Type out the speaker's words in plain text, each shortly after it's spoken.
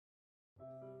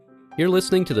You're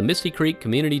listening to the Misty Creek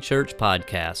Community Church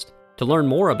podcast. To learn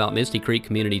more about Misty Creek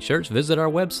Community Church, visit our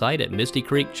website at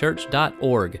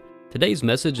mistycreekchurch.org. Today's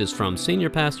message is from Senior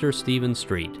Pastor Stephen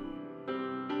Street.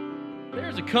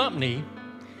 There's a company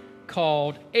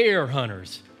called Air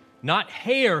Hunters, not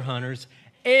hair hunters,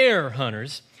 air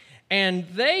hunters, and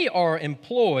they are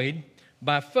employed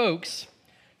by folks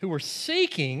who are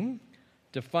seeking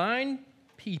to find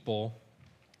people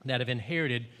that have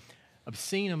inherited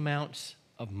obscene amounts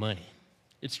of money.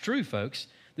 It's true, folks.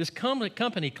 This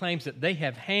company claims that they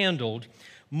have handled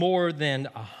more than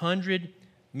 $100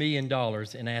 million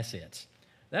in assets.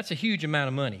 That's a huge amount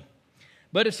of money.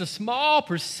 But it's a small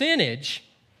percentage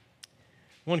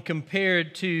when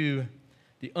compared to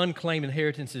the unclaimed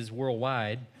inheritances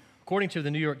worldwide. According to the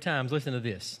New York Times, listen to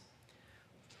this.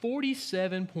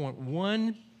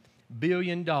 $47.1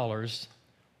 billion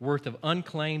worth of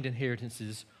unclaimed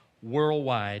inheritances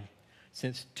worldwide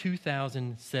since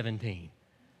 2017.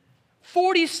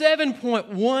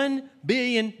 $47.1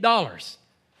 billion.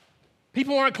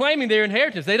 People aren't claiming their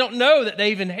inheritance. They don't know that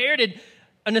they've inherited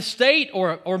an estate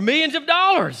or millions of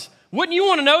dollars. Wouldn't you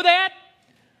want to know that?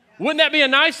 Wouldn't that be a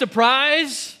nice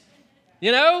surprise?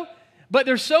 You know? But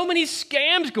there's so many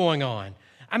scams going on.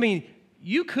 I mean,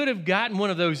 you could have gotten one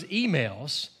of those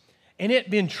emails and it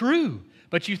been true,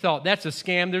 but you thought, that's a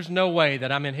scam. There's no way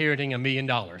that I'm inheriting $1 million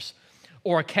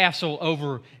or a castle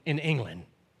over in England.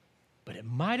 But it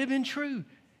might have been true,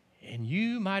 and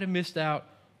you might have missed out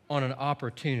on an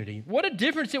opportunity. What a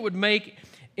difference it would make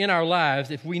in our lives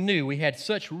if we knew we had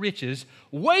such riches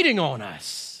waiting on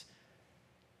us,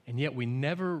 and yet we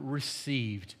never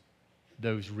received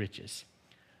those riches.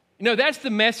 You know, that's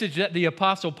the message that the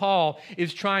Apostle Paul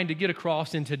is trying to get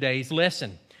across in today's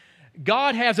lesson.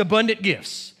 God has abundant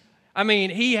gifts. I mean,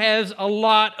 He has a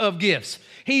lot of gifts.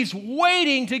 He's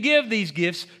waiting to give these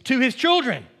gifts to His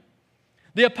children.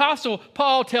 The Apostle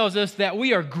Paul tells us that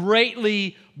we are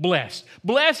greatly blessed,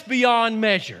 blessed beyond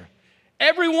measure.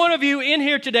 Every one of you in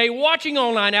here today, watching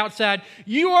online outside,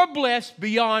 you are blessed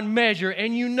beyond measure,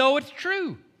 and you know it's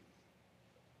true.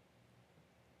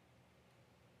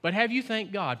 But have you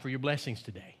thanked God for your blessings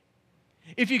today?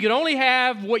 If you could only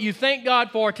have what you thank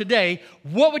God for today,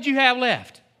 what would you have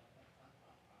left?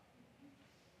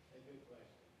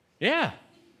 Yeah.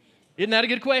 Isn't that a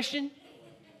good question?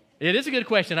 It is a good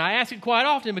question. I ask it quite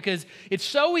often because it's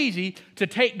so easy to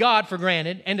take God for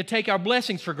granted and to take our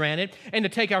blessings for granted and to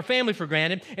take our family for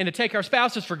granted and to take our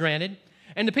spouses for granted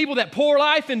and the people that pour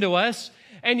life into us,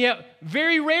 and yet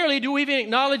very rarely do we even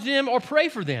acknowledge them or pray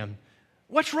for them.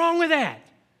 What's wrong with that?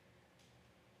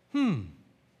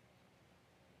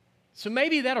 So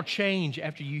maybe that'll change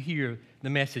after you hear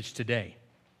the message today.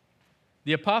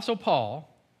 The Apostle Paul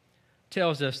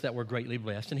tells us that we're greatly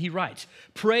blessed, and he writes,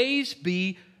 "Praise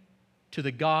be to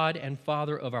the God and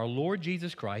Father of our Lord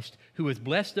Jesus Christ, who has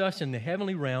blessed us in the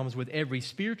heavenly realms with every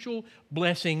spiritual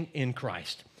blessing in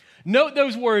Christ." Note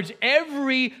those words,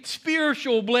 every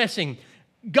spiritual blessing.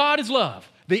 God is love.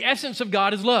 The essence of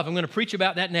God is love. I'm going to preach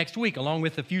about that next week along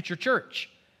with the future church.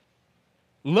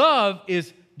 Love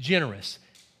is generous.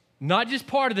 Not just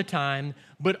part of the time,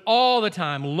 but all the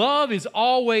time. Love is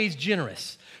always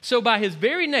generous. So by His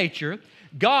very nature,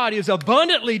 God is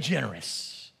abundantly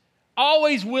generous,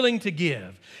 always willing to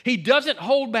give. He doesn't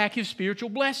hold back His spiritual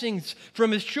blessings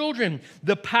from His children.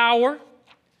 The power,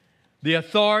 the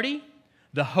authority,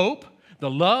 the hope, the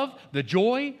love, the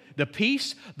joy, the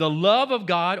peace, the love of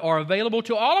God are available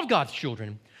to all of God's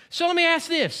children. So let me ask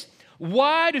this.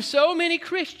 Why do so many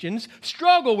Christians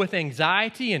struggle with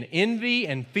anxiety and envy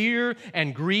and fear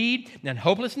and greed and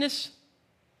hopelessness?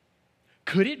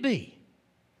 Could it be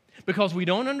because we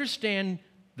don't understand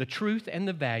the truth and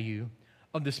the value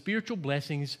of the spiritual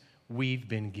blessings we've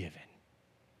been given?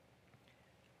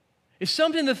 It's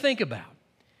something to think about.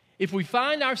 If we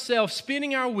find ourselves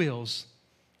spinning our wheels,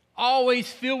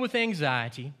 always filled with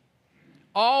anxiety,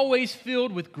 always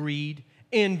filled with greed,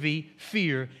 envy,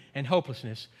 fear, and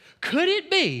hopelessness, could it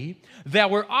be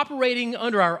that we're operating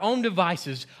under our own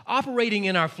devices, operating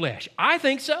in our flesh? I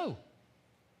think so.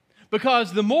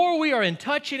 Because the more we are in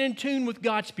touch and in tune with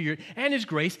God's Spirit and His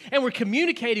grace, and we're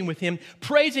communicating with Him,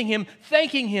 praising Him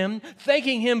thanking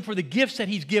Him for the gifts that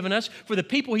He's given us, for the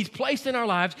people He's placed in our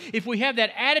lives, if we have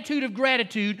that attitude of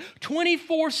gratitude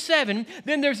 24/7,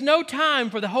 then there's no time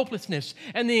for the hopelessness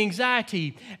and the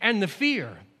anxiety and the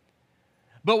fear.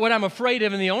 But what I'm afraid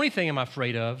of, and the only thing I'm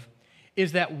afraid of,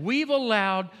 is that we've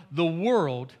allowed the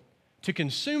world to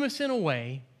consume us in a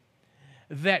way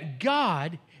that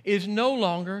God is no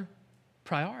longer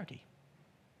priority.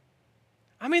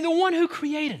 I mean, the one who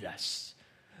created us,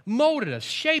 molded us,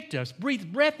 shaped us,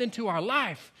 breathed breath into our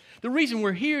life, the reason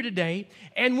we're here today,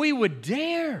 and we would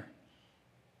dare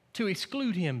to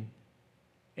exclude him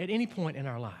at any point in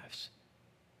our lives,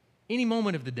 any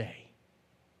moment of the day.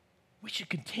 We should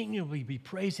continually be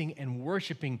praising and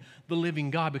worshiping the living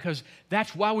God because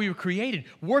that's why we were created.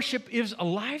 Worship is a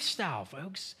lifestyle,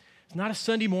 folks. It's not a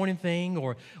Sunday morning thing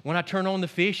or when I turn on the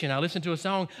fish and I listen to a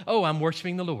song, oh, I'm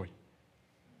worshiping the Lord.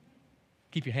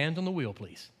 Keep your hands on the wheel,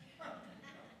 please.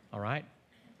 All right?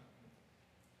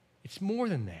 It's more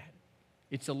than that.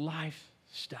 It's a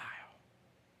lifestyle.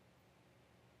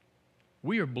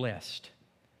 We are blessed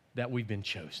that we've been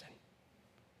chosen.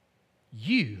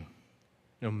 You,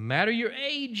 no matter your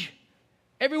age,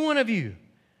 every one of you,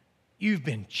 you've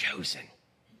been chosen.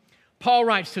 Paul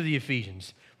writes to the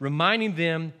Ephesians, reminding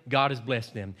them God has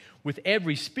blessed them with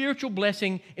every spiritual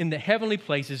blessing in the heavenly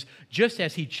places, just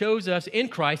as he chose us in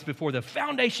Christ before the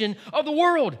foundation of the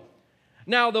world.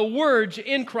 Now, the word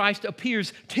in Christ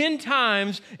appears 10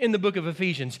 times in the book of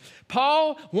Ephesians.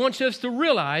 Paul wants us to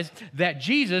realize that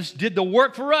Jesus did the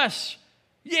work for us.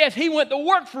 Yes, he went to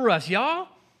work for us, y'all.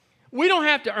 We don't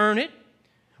have to earn it.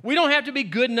 We don't have to be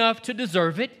good enough to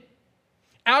deserve it.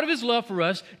 Out of his love for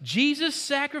us, Jesus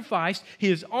sacrificed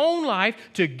his own life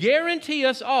to guarantee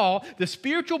us all the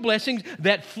spiritual blessings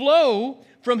that flow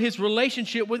from his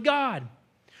relationship with God.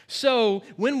 So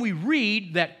when we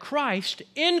read that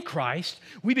in Christ,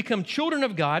 we become children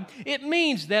of God, it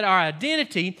means that our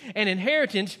identity and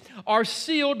inheritance are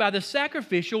sealed by the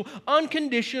sacrificial,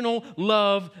 unconditional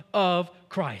love of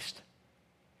Christ.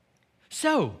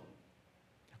 So,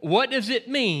 what does it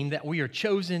mean that we are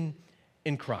chosen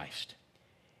in Christ?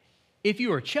 If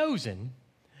you are chosen,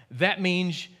 that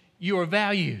means you are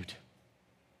valued.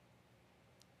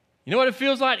 You know what it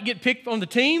feels like to get picked on the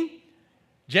team?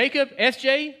 Jacob,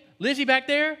 SJ, Lizzie back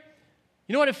there.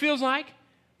 You know what it feels like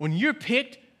when you're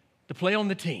picked to play on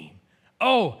the team?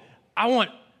 Oh, I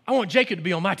want Jacob to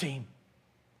be on my team.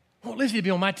 I want Lizzie to be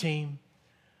on my team.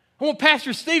 I want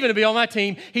Pastor Stephen to be on my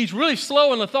team. He's really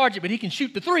slow and lethargic, but he can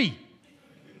shoot the three.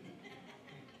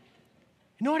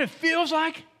 You know what it feels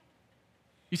like?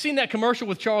 You seen that commercial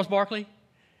with Charles Barkley?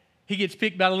 He gets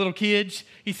picked by the little kids.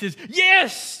 He says,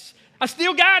 yes, I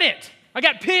still got it. I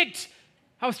got picked.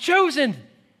 I was chosen.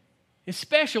 It's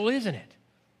special, isn't it?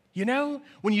 You know,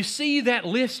 when you see that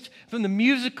list from the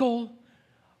musical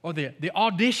or the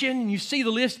audition, and you see the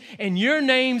list and your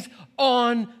name's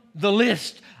on the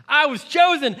list. I was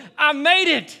chosen. I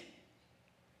made it.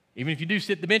 Even if you do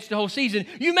sit the bench the whole season,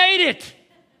 you made it.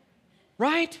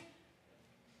 Right?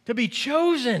 To be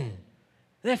chosen.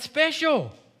 That's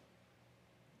special.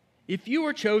 If you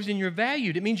are chosen, you're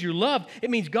valued. It means you're loved. It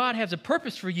means God has a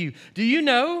purpose for you. Do you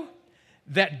know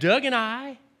that Doug and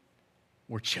I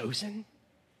were chosen?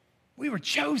 We were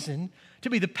chosen to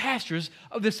be the pastors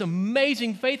of this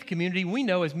amazing faith community we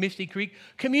know as Misty Creek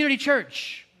Community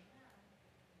Church.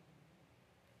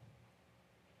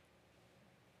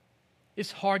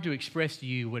 It's hard to express to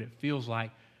you what it feels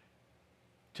like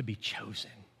to be chosen,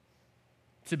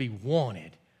 to be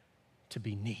wanted, to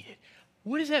be needed.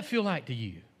 What does that feel like to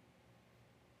you?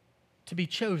 To be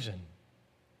chosen,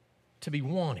 to be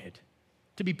wanted,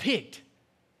 to be picked,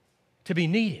 to be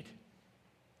needed.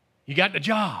 You got the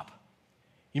job.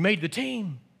 You made the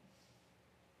team.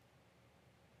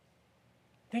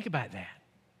 Think about that.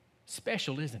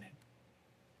 Special, isn't it?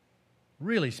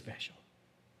 Really special.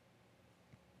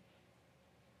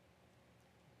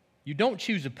 You don't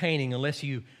choose a painting unless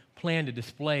you plan to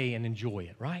display and enjoy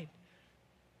it, right?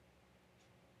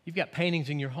 You've got paintings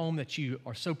in your home that you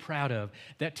are so proud of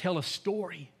that tell a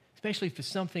story, especially if it's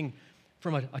something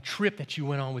from a trip that you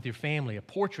went on with your family, a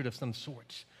portrait of some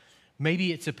sorts.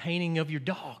 Maybe it's a painting of your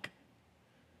dog.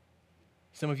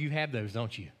 Some of you have those,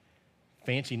 don't you?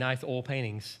 Fancy, nice oil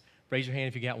paintings. Raise your hand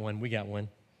if you got one. We got one.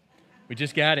 We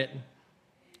just got it.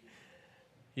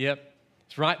 Yep.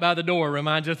 It's right by the door.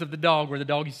 Reminds us of the dog, where the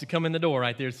dog used to come in the door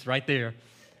right there. It's right there.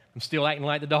 I'm still acting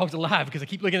like the dog's alive because I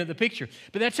keep looking at the picture.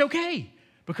 But that's okay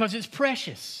because it's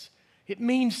precious. It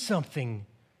means something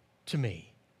to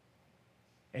me.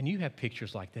 And you have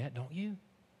pictures like that, don't you?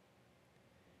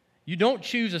 You don't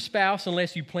choose a spouse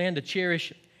unless you plan to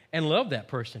cherish and love that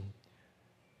person.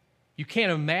 You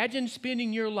can't imagine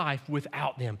spending your life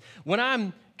without them. When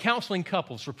I'm counseling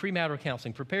couples for premarital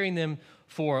counseling, preparing them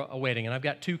for a wedding, and I've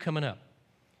got 2 coming up,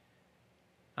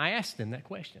 I ask them that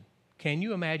question. Can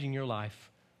you imagine your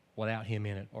life without him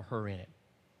in it or her in it?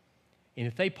 And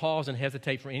if they pause and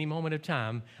hesitate for any moment of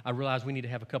time, I realize we need to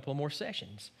have a couple of more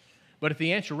sessions. But if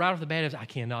the answer right off the bat is, I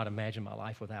cannot imagine my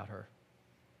life without her,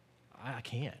 I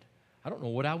can't. I don't know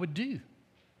what I would do.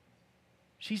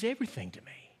 She's everything to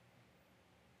me.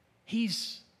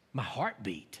 He's my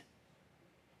heartbeat.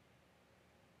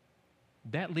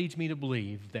 that leads me to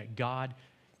believe that God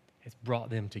has brought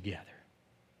them together.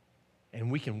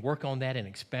 And we can work on that and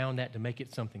expound that to make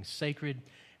it something sacred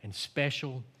and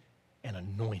special and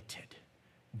anointed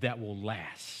that will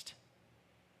last.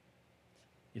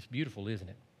 It's beautiful, isn't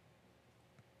it?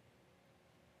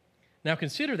 Now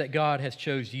consider that God has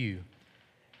chose you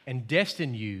and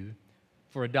destined you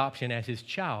for adoption as His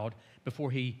child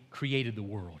before He created the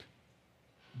world.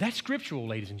 That's scriptural,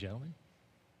 ladies and gentlemen.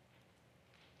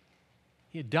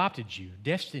 He adopted you,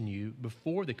 destined you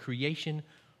before the creation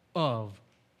of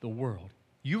the world.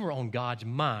 You were on God's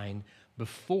mind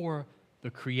before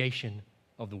the creation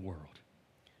of the world.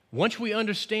 Once we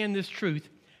understand this truth,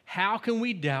 how can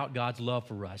we doubt God's love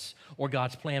for us or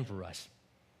God's plan for us?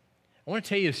 I want to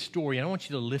tell you a story, and I want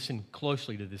you to listen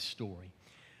closely to this story.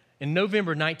 In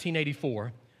November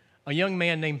 1984, a young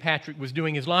man named Patrick was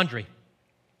doing his laundry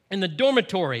in the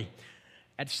dormitory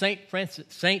at San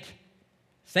Francisco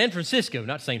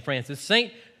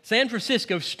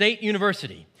State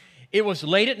University. It was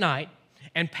late at night,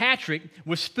 and Patrick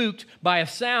was spooked by a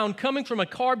sound coming from a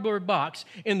cardboard box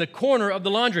in the corner of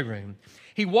the laundry room.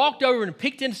 He walked over and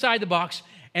peeked inside the box,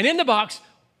 and in the box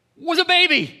was a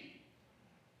baby.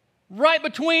 Right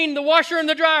between the washer and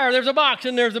the dryer, there's a box,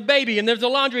 and there's a baby, and there's a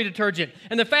laundry detergent,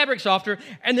 and the fabric softener,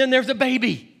 and then there's a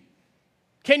baby.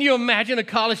 Can you imagine a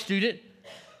college student,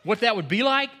 what that would be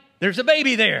like? There's a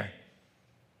baby there.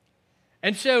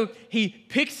 And so he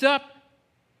picks up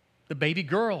the baby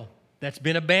girl that's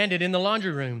been abandoned in the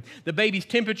laundry room. The baby's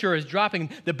temperature is dropping.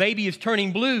 The baby is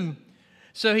turning blue.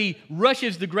 So he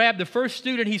rushes to grab the first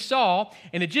student he saw,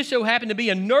 and it just so happened to be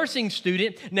a nursing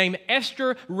student named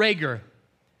Esther Rager,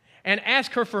 and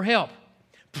ask her for help.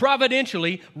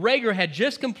 Providentially, Rager had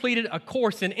just completed a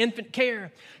course in infant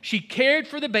care. She cared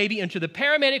for the baby until the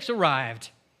paramedics arrived.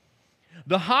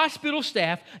 The hospital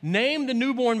staff named the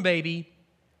newborn baby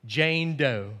Jane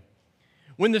Doe.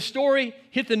 When the story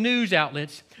hit the news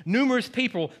outlets, numerous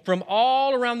people from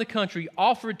all around the country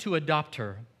offered to adopt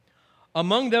her.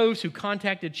 Among those who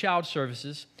contacted Child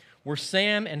Services were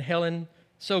Sam and Helen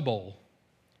Sobol.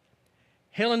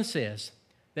 Helen says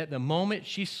that the moment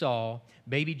she saw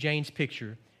baby Jane's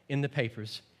picture in the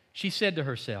papers, she said to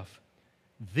herself,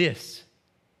 "This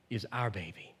is our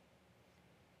baby."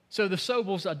 So the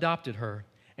Sobols adopted her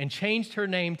and changed her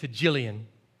name to Jillian.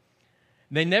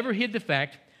 They never hid the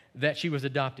fact that she was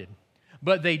adopted,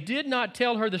 but they did not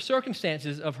tell her the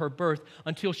circumstances of her birth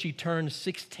until she turned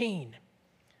 16.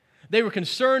 They were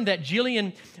concerned that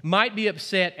Jillian might be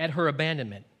upset at her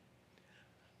abandonment.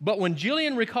 But when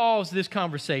Jillian recalls this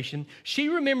conversation, she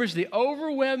remembers the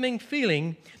overwhelming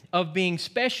feeling of being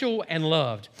special and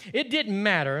loved. It didn't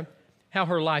matter how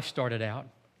her life started out.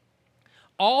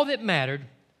 All that mattered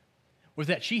was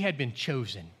that she had been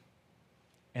chosen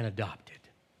and adopted.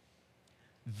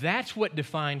 That's what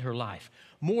defined her life.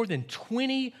 More than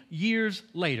 20 years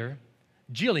later,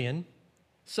 Jillian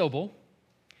Sobol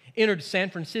entered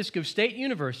San Francisco State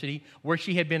University, where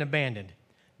she had been abandoned,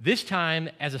 this time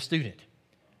as a student.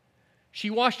 She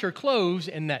washed her clothes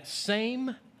in that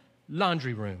same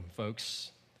laundry room,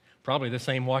 folks. Probably the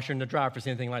same washer and the dryer for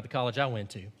anything like the college I went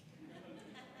to.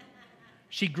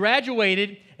 She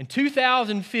graduated in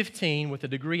 2015 with a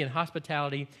degree in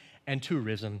hospitality and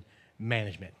tourism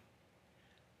management.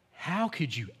 How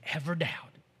could you ever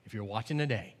doubt, if you're watching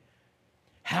today,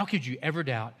 how could you ever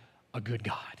doubt a good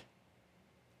God?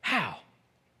 How?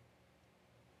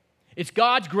 It's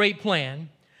God's great plan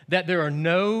that there are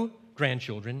no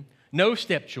grandchildren, no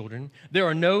stepchildren, there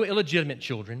are no illegitimate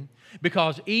children,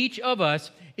 because each of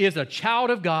us is a child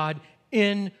of God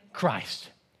in Christ.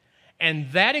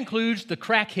 And that includes the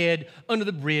crackhead under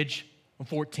the bridge on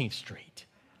 14th Street,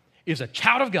 is a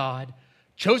child of God,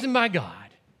 chosen by God,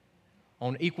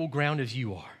 on equal ground as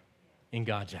you are in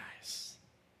God's eyes.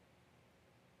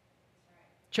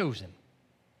 Chosen.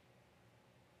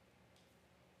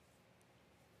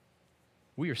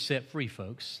 We are set free,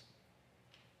 folks.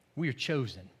 We are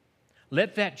chosen.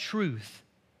 Let that truth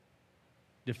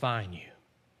define you.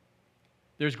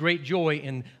 There's great joy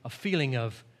in a feeling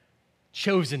of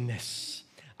chosenness.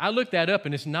 I looked that up,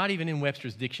 and it's not even in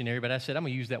Webster's dictionary, but I said I'm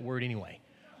going to use that word anyway.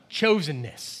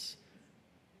 Chosenness.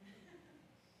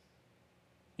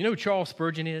 You know who Charles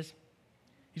Spurgeon is?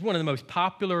 He's one of the most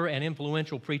popular and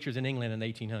influential preachers in England in the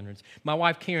 1800s. My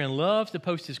wife Karen loves to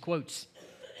post his quotes.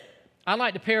 I'd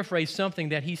like to paraphrase something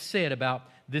that he said about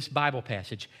this Bible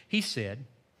passage. He said,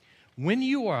 "When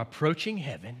you are approaching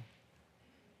heaven,"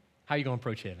 how are you going to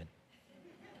approach heaven?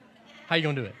 How are you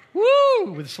going to do it?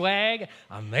 Woo! With swag.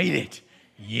 I made it.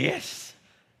 Yes.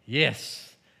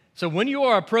 Yes. So when you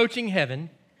are approaching heaven,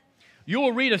 you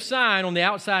will read a sign on the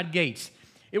outside gates.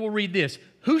 It will read this: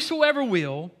 whosoever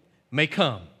will may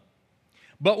come.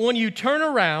 But when you turn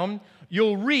around,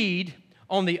 you'll read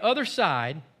on the other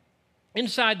side,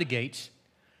 inside the gates,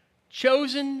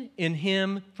 chosen in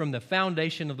him from the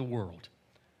foundation of the world.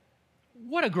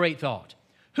 What a great thought.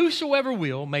 Whosoever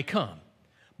will may come,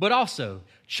 but also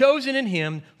chosen in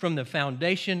him from the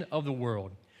foundation of the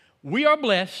world. We are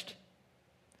blessed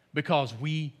because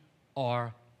we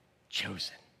are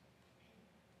chosen.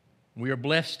 We are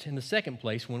blessed in the second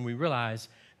place when we realize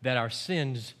that our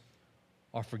sins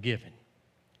are forgiven.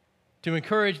 To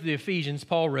encourage the Ephesians,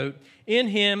 Paul wrote, "In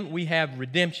him we have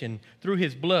redemption through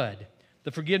his blood,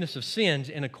 the forgiveness of sins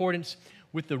in accordance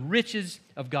with the riches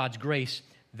of God's grace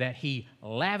that he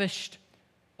lavished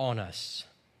on us."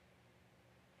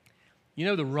 You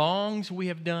know, the wrongs we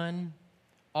have done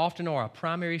often are a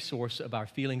primary source of our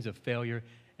feelings of failure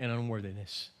and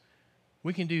unworthiness.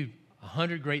 We can do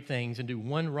 100 great things and do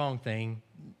one wrong thing,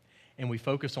 and we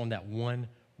focus on that one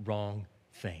wrong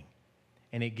thing.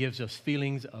 And it gives us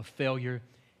feelings of failure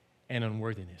and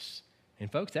unworthiness.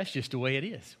 And folks, that's just the way it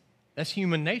is. That's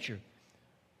human nature.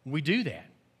 We do that.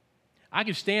 I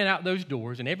could stand out those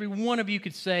doors and every one of you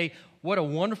could say, what a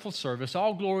wonderful service,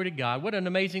 all glory to God, what an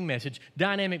amazing message,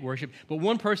 dynamic worship. But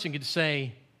one person could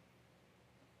say,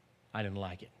 I didn't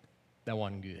like it. That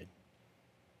wasn't good.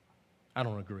 I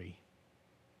don't agree.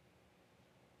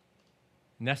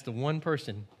 And that's the one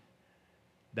person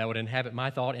that would inhabit my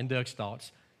thought and Doug's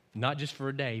thoughts, not just for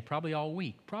a day, probably all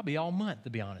week, probably all month, to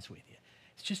be honest with you.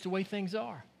 It's just the way things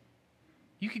are.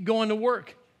 You could go into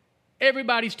work.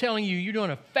 Everybody's telling you you're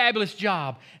doing a fabulous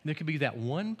job. And there could be that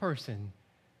one person,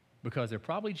 because they're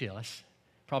probably jealous,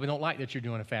 probably don't like that you're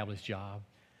doing a fabulous job,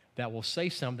 that will say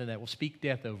something that will speak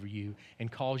death over you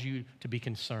and cause you to be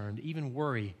concerned, even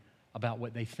worry about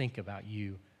what they think about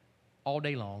you all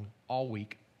day long, all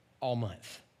week, all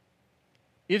month.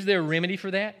 Is there a remedy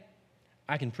for that?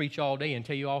 I can preach all day and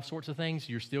tell you all sorts of things.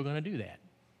 You're still going to do that.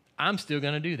 I'm still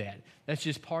going to do that. That's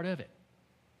just part of it.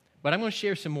 But I'm going to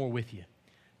share some more with you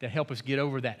that help us get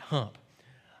over that hump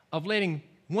of letting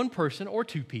one person or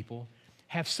two people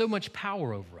have so much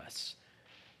power over us.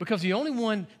 Because the only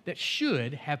one that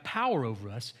should have power over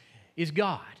us is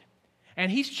God.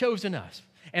 And He's chosen us.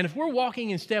 And if we're walking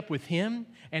in step with Him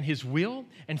and His will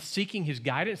and seeking His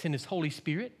guidance and His Holy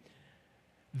Spirit,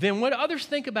 then what others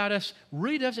think about us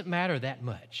really doesn't matter that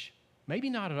much. Maybe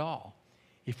not at all.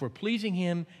 If we're pleasing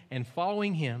Him and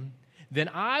following Him, then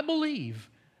I believe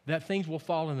that things will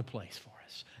fall into place for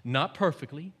us. Not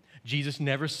perfectly. Jesus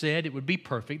never said it would be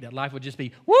perfect, that life would just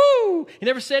be, woo! He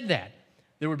never said that.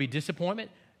 There would be disappointment,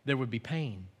 there would be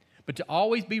pain. But to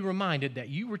always be reminded that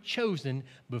you were chosen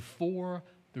before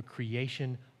the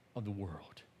creation of the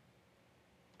world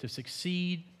to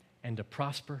succeed and to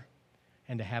prosper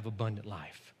and to have abundant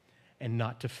life and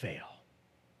not to fail.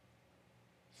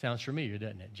 Sounds familiar,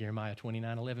 doesn't it? Jeremiah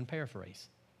 29:11 paraphrase.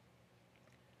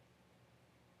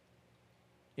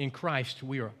 In Christ,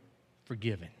 we are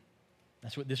forgiven.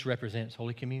 That's what this represents,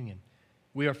 Holy Communion.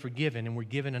 We are forgiven, and we're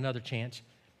given another chance,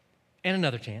 and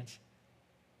another chance,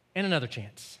 and another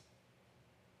chance.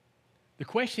 The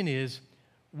question is,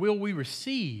 will we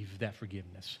receive that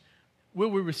forgiveness? Will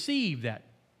we receive that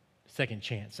second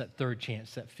chance, that third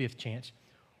chance, that fifth chance?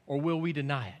 Or will we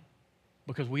deny it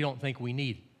because we don't think we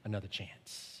need another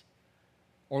chance?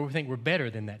 Or we think we're better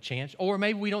than that chance? Or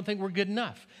maybe we don't think we're good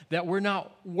enough, that we're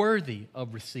not worthy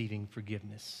of receiving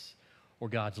forgiveness or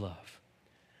God's love.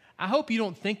 I hope you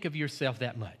don't think of yourself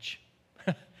that much.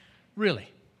 Really.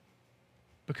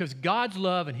 Because God's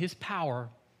love and His power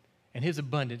and His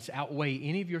abundance outweigh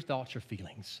any of your thoughts or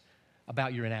feelings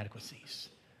about your inadequacies.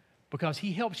 Because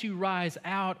He helps you rise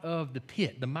out of the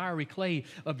pit, the miry clay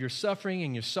of your suffering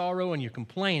and your sorrow and your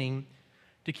complaining,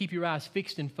 to keep your eyes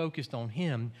fixed and focused on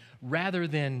Him rather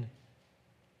than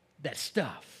that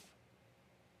stuff.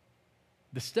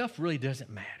 The stuff really doesn't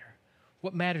matter.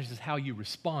 What matters is how you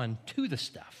respond to the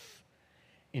stuff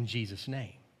in Jesus'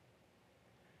 name.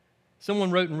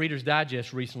 Someone wrote in Reader's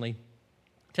Digest recently,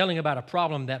 telling about a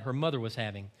problem that her mother was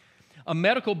having. A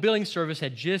medical billing service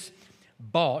had just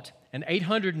bought an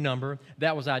 800 number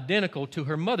that was identical to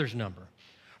her mother's number.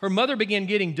 Her mother began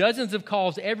getting dozens of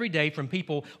calls every day from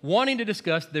people wanting to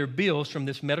discuss their bills from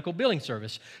this medical billing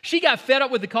service. She got fed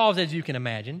up with the calls, as you can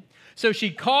imagine, so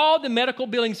she called the medical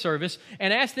billing service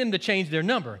and asked them to change their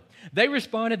number. They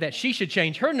responded that she should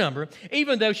change her number,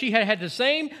 even though she had had the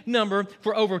same number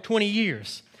for over 20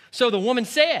 years. So the woman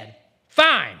said,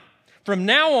 "Fine. From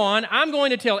now on, I'm going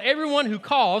to tell everyone who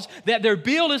calls that their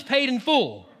bill is paid in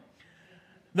full."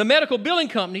 The medical billing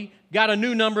company got a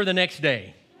new number the next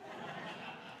day.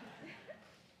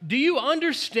 Do you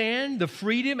understand the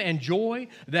freedom and joy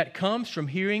that comes from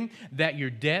hearing that your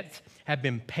debts have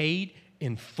been paid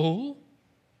in full?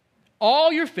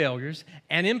 All your failures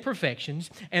and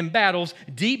imperfections and battles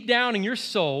deep down in your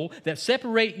soul that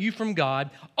separate you from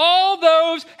God, all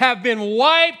those have been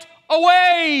wiped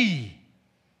away.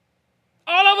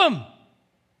 All of them.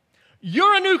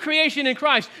 You're a new creation in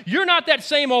Christ. You're not that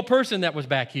same old person that was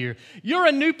back here. You're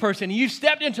a new person. You've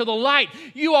stepped into the light.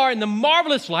 You are in the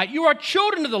marvelous light. You are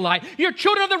children of the light. You're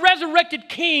children of the resurrected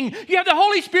King. You have the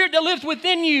Holy Spirit that lives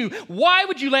within you. Why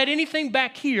would you let anything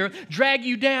back here drag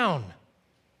you down?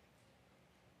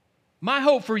 My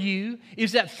hope for you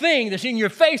is that thing that's in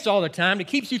your face all the time that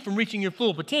keeps you from reaching your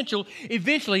full potential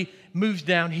eventually moves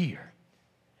down here.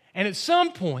 And at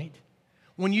some point,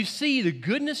 when you see the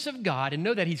goodness of God and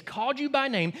know that He's called you by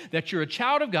name, that you're a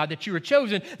child of God, that you were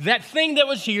chosen, that thing that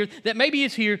was here, that maybe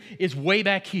is here, is way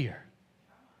back here.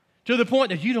 To the point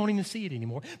that you don't even see it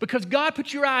anymore. Because God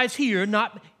put your eyes here,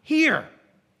 not here.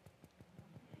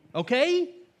 Okay?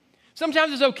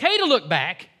 Sometimes it's okay to look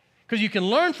back because you can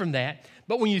learn from that.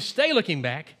 But when you stay looking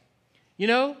back, you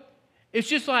know, it's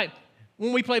just like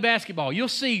when we play basketball. You'll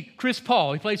see Chris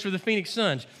Paul, he plays for the Phoenix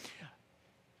Suns.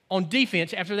 On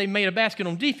defense, after they made a basket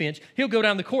on defense, he'll go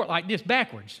down the court like this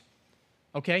backwards.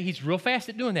 Okay, he's real fast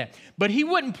at doing that. But he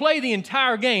wouldn't play the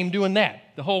entire game doing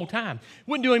that the whole time.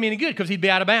 Wouldn't do him any good because he'd be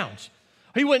out of bounds.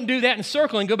 He wouldn't do that in a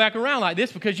circle and go back around like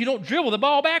this because you don't dribble the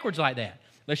ball backwards like that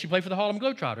unless you play for the Harlem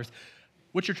Globetrotters,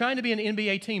 which are trying to be an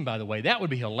NBA team, by the way. That would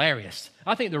be hilarious.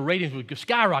 I think the ratings would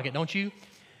skyrocket, don't you?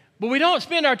 But we don't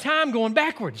spend our time going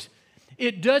backwards.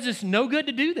 It does us no good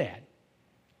to do that.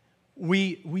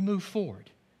 We move forward.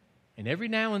 And every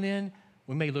now and then,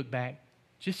 we may look back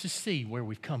just to see where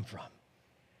we've come from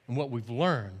and what we've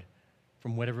learned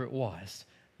from whatever it was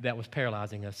that was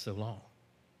paralyzing us so long.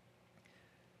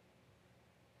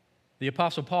 The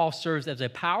Apostle Paul serves as a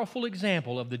powerful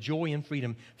example of the joy and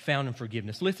freedom found in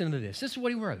forgiveness. Listen to this. This is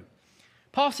what he wrote.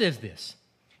 Paul says this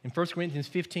in 1 Corinthians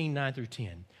 15, 9 through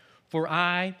 10. For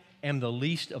I am the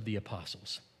least of the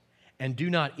apostles and do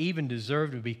not even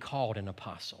deserve to be called an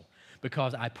apostle,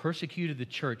 because I persecuted the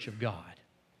church of God.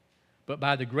 But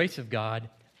by the grace of God,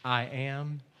 I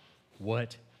am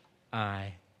what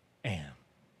I am.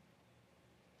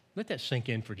 Let that sink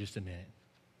in for just a minute.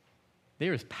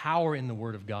 There is power in the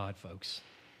Word of God, folks.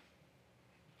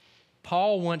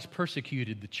 Paul once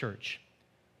persecuted the church.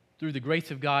 Through the grace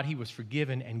of God, he was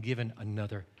forgiven and given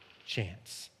another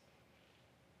chance.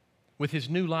 With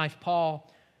his new life,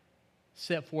 Paul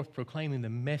set forth proclaiming the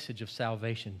message of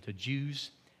salvation to Jews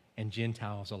and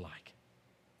Gentiles alike.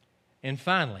 And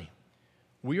finally,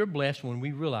 we are blessed when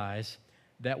we realize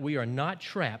that we are not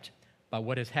trapped by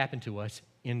what has happened to us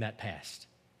in that past.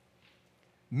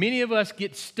 Many of us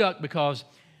get stuck because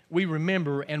we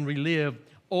remember and relive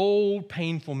old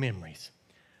painful memories.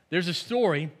 There's a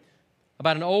story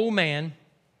about an old man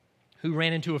who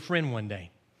ran into a friend one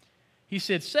day. He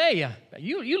said, "Say,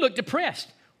 you look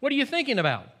depressed. What are you thinking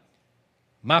about?"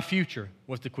 "My future,"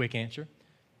 was the quick answer.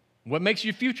 "What makes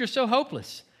your future so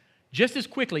hopeless?" Just as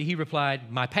quickly, he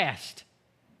replied, "My past."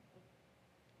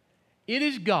 It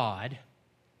is God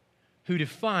who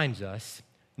defines us,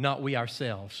 not we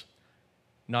ourselves,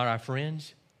 not our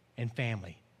friends and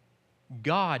family.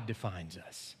 God defines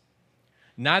us.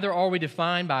 Neither are we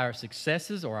defined by our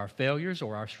successes or our failures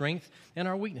or our strengths and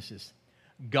our weaknesses.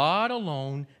 God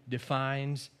alone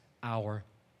defines our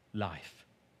life.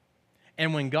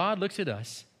 And when God looks at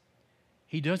us,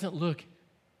 He doesn't look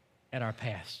at our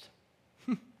past.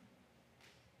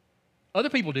 Other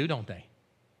people do, don't they?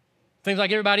 Things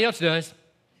like everybody else does.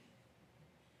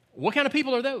 What kind of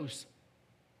people are those?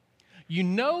 You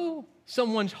know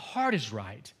someone's heart is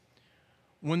right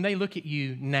when they look at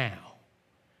you now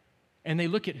and they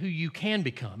look at who you can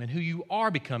become and who you are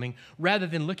becoming rather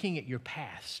than looking at your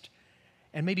past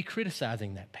and maybe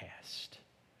criticizing that past.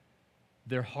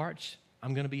 Their hearts,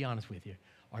 I'm going to be honest with you,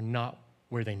 are not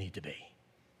where they need to be.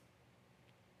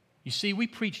 You see, we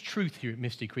preach truth here at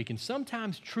Misty Creek, and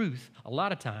sometimes truth, a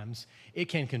lot of times, it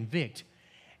can convict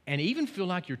and even feel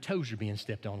like your toes are being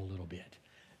stepped on a little bit.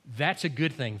 That's a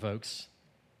good thing, folks.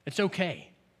 It's okay.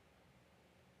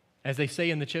 As they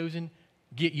say in The Chosen,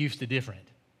 get used to different,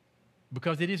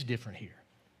 because it is different here.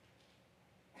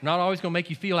 Not always going to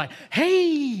make you feel like,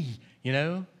 hey,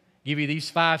 give you these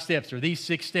 5 steps or these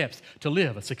 6 steps to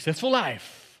live a successful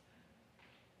life.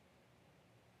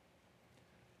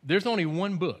 There's only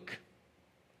one book,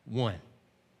 one.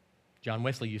 John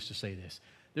Wesley used to say this.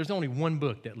 There's only one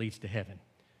book that leads to heaven.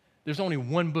 There's only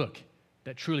one book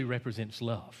that truly represents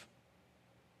love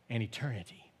and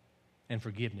eternity and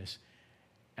forgiveness,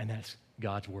 and that's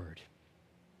God's Word.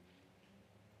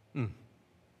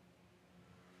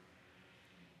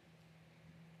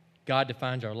 God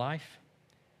defines our life,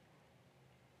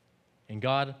 and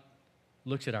God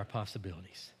looks at our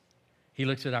possibilities. He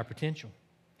looks at our potential.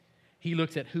 He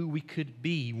looks at who we could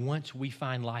be once we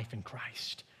find life in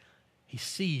Christ. He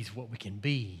sees what we can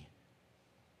be.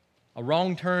 A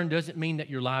wrong turn doesn't mean that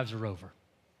your lives are over.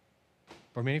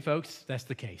 For many folks, that's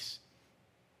the case.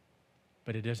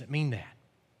 But it doesn't mean that.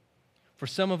 For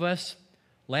some of us,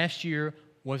 last year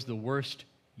was the worst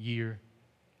year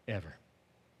ever.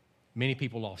 Many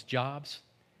people lost jobs.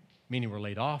 Many were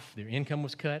laid off. Their income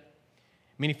was cut.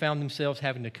 Many found themselves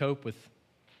having to cope with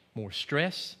more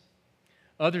stress.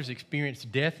 Others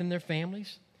experienced death in their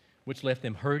families, which left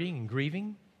them hurting and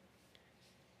grieving.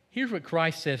 Here's what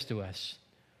Christ says to us,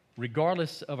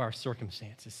 regardless of our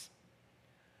circumstances.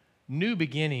 New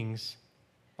beginnings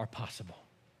are possible.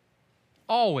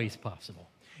 Always possible.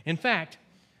 In fact,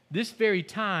 this very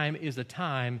time is a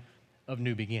time of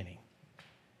new beginning.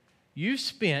 You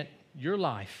spent your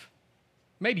life,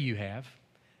 maybe you have,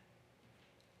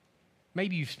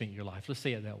 maybe you've spent your life, let's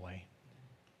say it that way,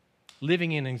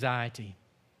 living in anxiety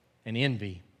and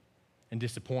envy and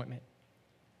disappointment.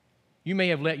 You may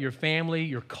have let your family,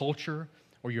 your culture,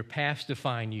 or your past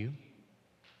define you.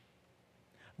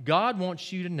 God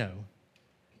wants you to know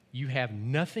you have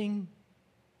nothing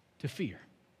to fear.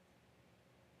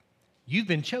 You've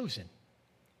been chosen.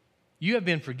 You have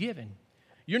been forgiven.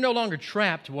 You're no longer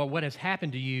trapped by what has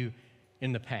happened to you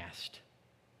in the past.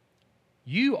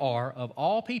 You are, of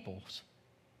all peoples,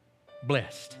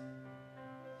 blessed.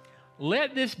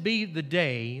 Let this be the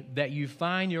day that you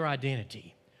find your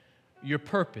identity, your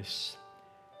purpose,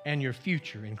 and your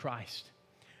future in Christ.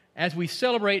 As we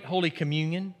celebrate Holy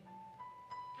Communion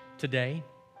today,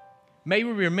 may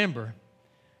we remember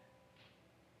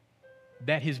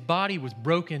that His body was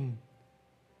broken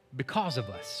because of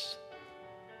us.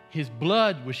 His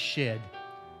blood was shed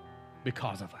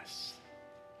because of us.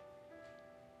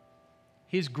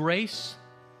 His grace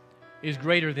is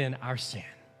greater than our sin.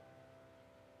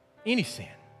 Any sin.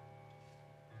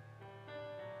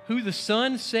 Who the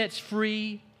Son sets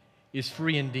free is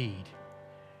free indeed.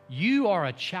 You are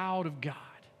a child of God.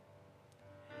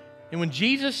 And when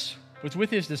Jesus was with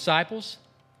His disciples,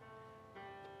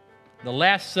 the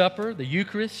Last Supper, the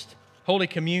Eucharist, Holy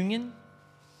Communion,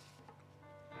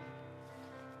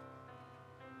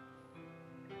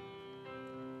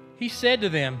 He said to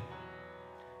them,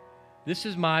 "This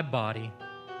is my body,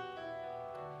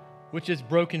 which is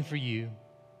broken for you.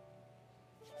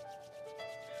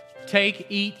 Take,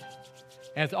 eat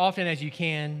as often as you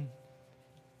can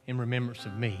in remembrance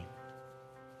of me."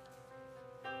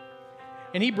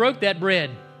 And He broke that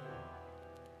bread.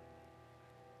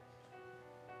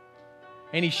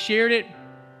 And He shared it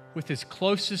with His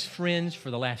closest friends for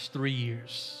the last 3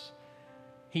 years.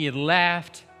 He had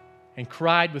laughed and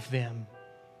cried with them.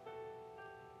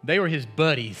 They were His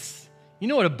buddies. You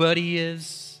know what a buddy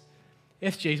is?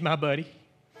 SJ's my buddy.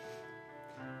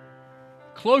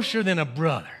 Closer than a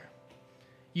brother.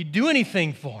 You'd do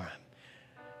anything for him.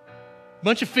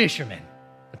 Bunch of fishermen,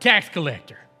 a tax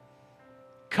collector,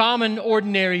 common,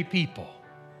 ordinary people.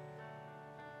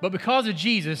 But because of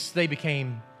Jesus, they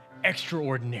became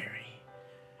extraordinary.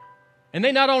 And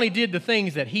they not only did the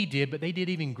things that He did, but they did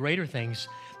even greater things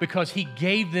because He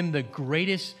gave them the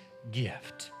greatest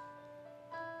gift.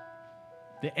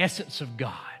 The essence of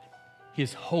God,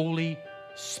 His Holy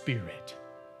Spirit.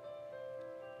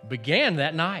 Began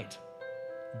that night,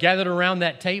 gathered around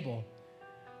that table.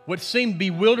 What seemed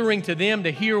bewildering to them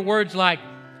to hear words like,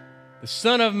 the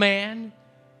Son of Man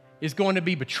is going to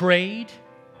be betrayed.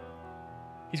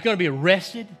 He's going to be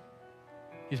arrested.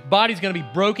 His body's going to be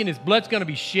broken. His blood's going to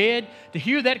be shed. To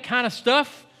hear that kind of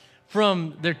stuff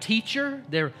from their teacher,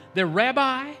 their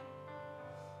rabbi,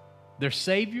 their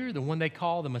Savior, the one they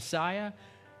call the Messiah,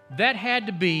 that had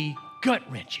to be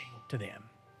gut-wrenching to them.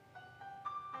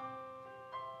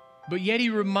 But yet He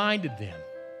reminded them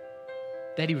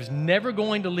that He was never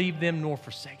going to leave them nor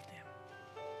forsake them.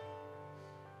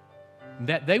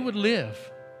 That they would live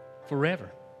forever.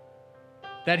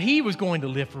 That He was going to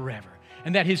live forever.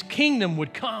 And that His kingdom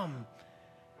would come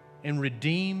and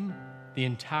redeem the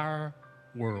entire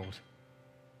world.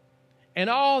 And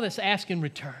all that's asked in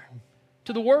return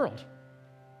to the world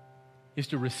is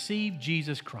to receive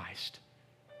Jesus Christ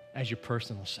as your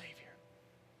personal Savior.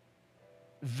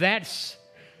 That's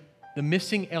the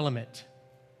missing element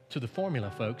to the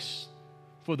formula, folks,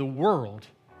 for the world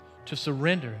to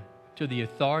surrender to the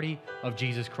authority of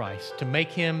Jesus Christ, to make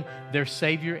Him their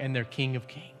Savior and their King of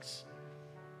Kings.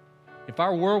 If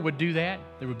our world would do that,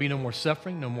 there would be no more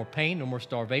suffering, no more pain, no more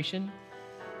starvation.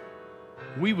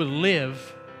 We would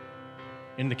live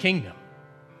in the kingdom.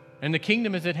 And the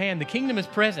kingdom is at hand. The kingdom is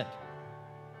present.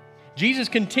 Jesus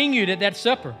continued at that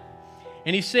supper,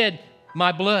 and he said,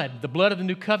 my blood, the blood of the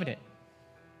new covenant,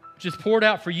 which is poured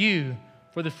out for you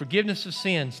for the forgiveness of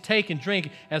sins. Take and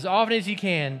drink as often as you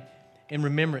can in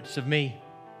remembrance of me.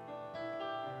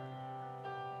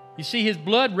 You see, his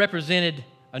blood represented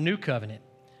a new covenant.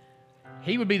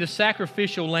 He would be the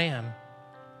sacrificial lamb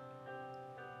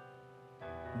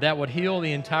that would heal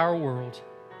the entire world,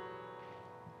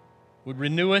 would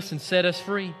renew us and set us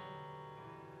free.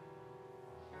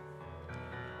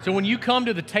 So when you come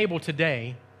to the table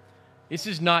today, this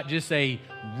is not just a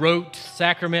rote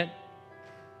sacrament,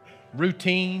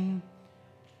 routine.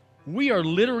 We are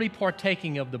literally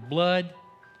partaking of the blood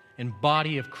and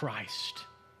body of Christ.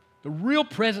 The real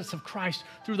presence of Christ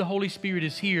through the Holy Spirit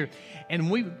is here.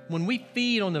 And when we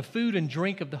feed on the food and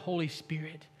drink of the Holy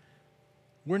Spirit,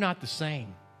 we're not the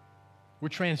same. We're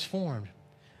transformed.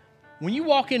 When you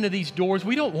walk into these doors,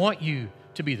 we don't want you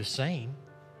to be the same.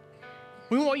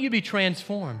 We want you to be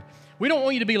transformed. We don't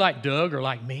want you to be like Doug or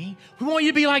like me. We want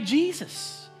you to be like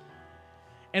Jesus.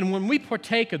 And when we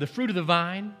partake of the fruit of the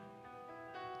vine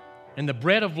and the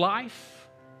bread of life,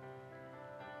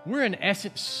 we're in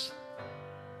essence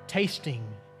tasting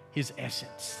his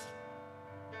essence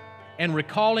and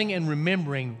recalling and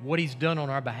remembering what he's done on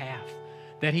our behalf,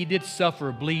 that he did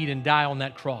suffer, bleed, and die on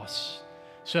that cross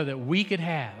so that we could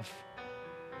have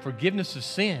forgiveness of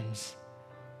sins,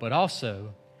 but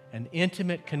also an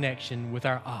intimate connection with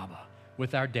our Abba,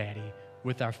 with our Daddy,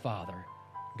 with our Father,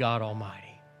 God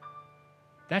Almighty.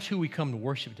 That's who we come to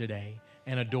worship today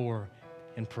and adore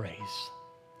and praise.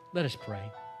 Let us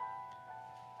pray.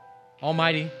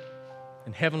 Almighty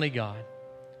and heavenly God,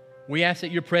 we ask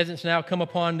that your presence now come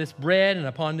upon this bread and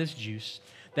upon this juice,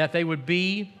 that they would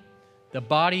be the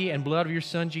body and blood of your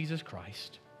Son, Jesus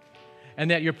Christ, and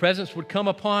that your presence would come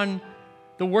upon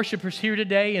the worshipers here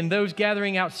today and those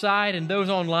gathering outside and those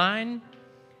online,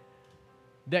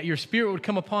 that your Spirit would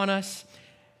come upon us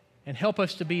and help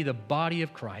us to be the body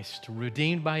of Christ,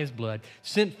 redeemed by his blood,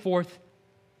 sent forth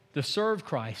to serve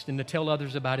Christ and to tell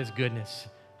others about his goodness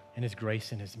and his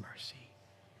grace and his mercy.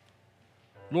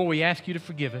 Lord, we ask you to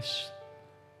forgive us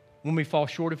when we fall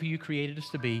short of who you created us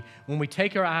to be, when we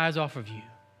take our eyes off of you,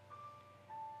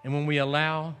 and when we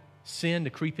allow sin to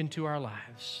creep into our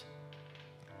lives.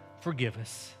 Forgive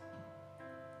us.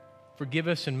 Forgive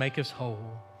us and make us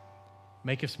whole.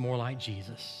 Make us more like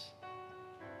Jesus.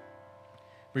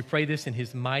 We pray this in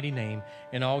his mighty name,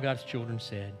 and all God's children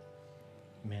said,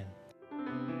 amen.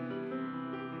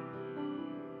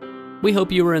 We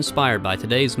hope you were inspired by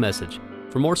today's message.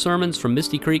 For more sermons from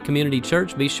Misty Creek Community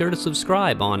Church, be sure to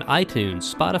subscribe on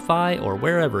iTunes, Spotify, or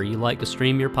wherever you like to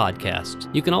stream your podcasts.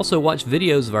 You can also watch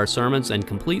videos of our sermons and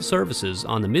complete services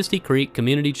on the Misty Creek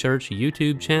Community Church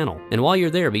YouTube channel. And while you're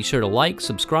there, be sure to like,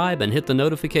 subscribe, and hit the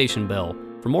notification bell.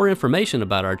 For more information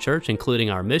about our church, including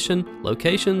our mission,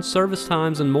 location, service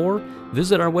times, and more,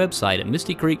 visit our website at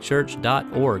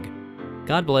mistycreekchurch.org.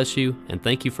 God bless you, and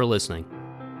thank you for listening.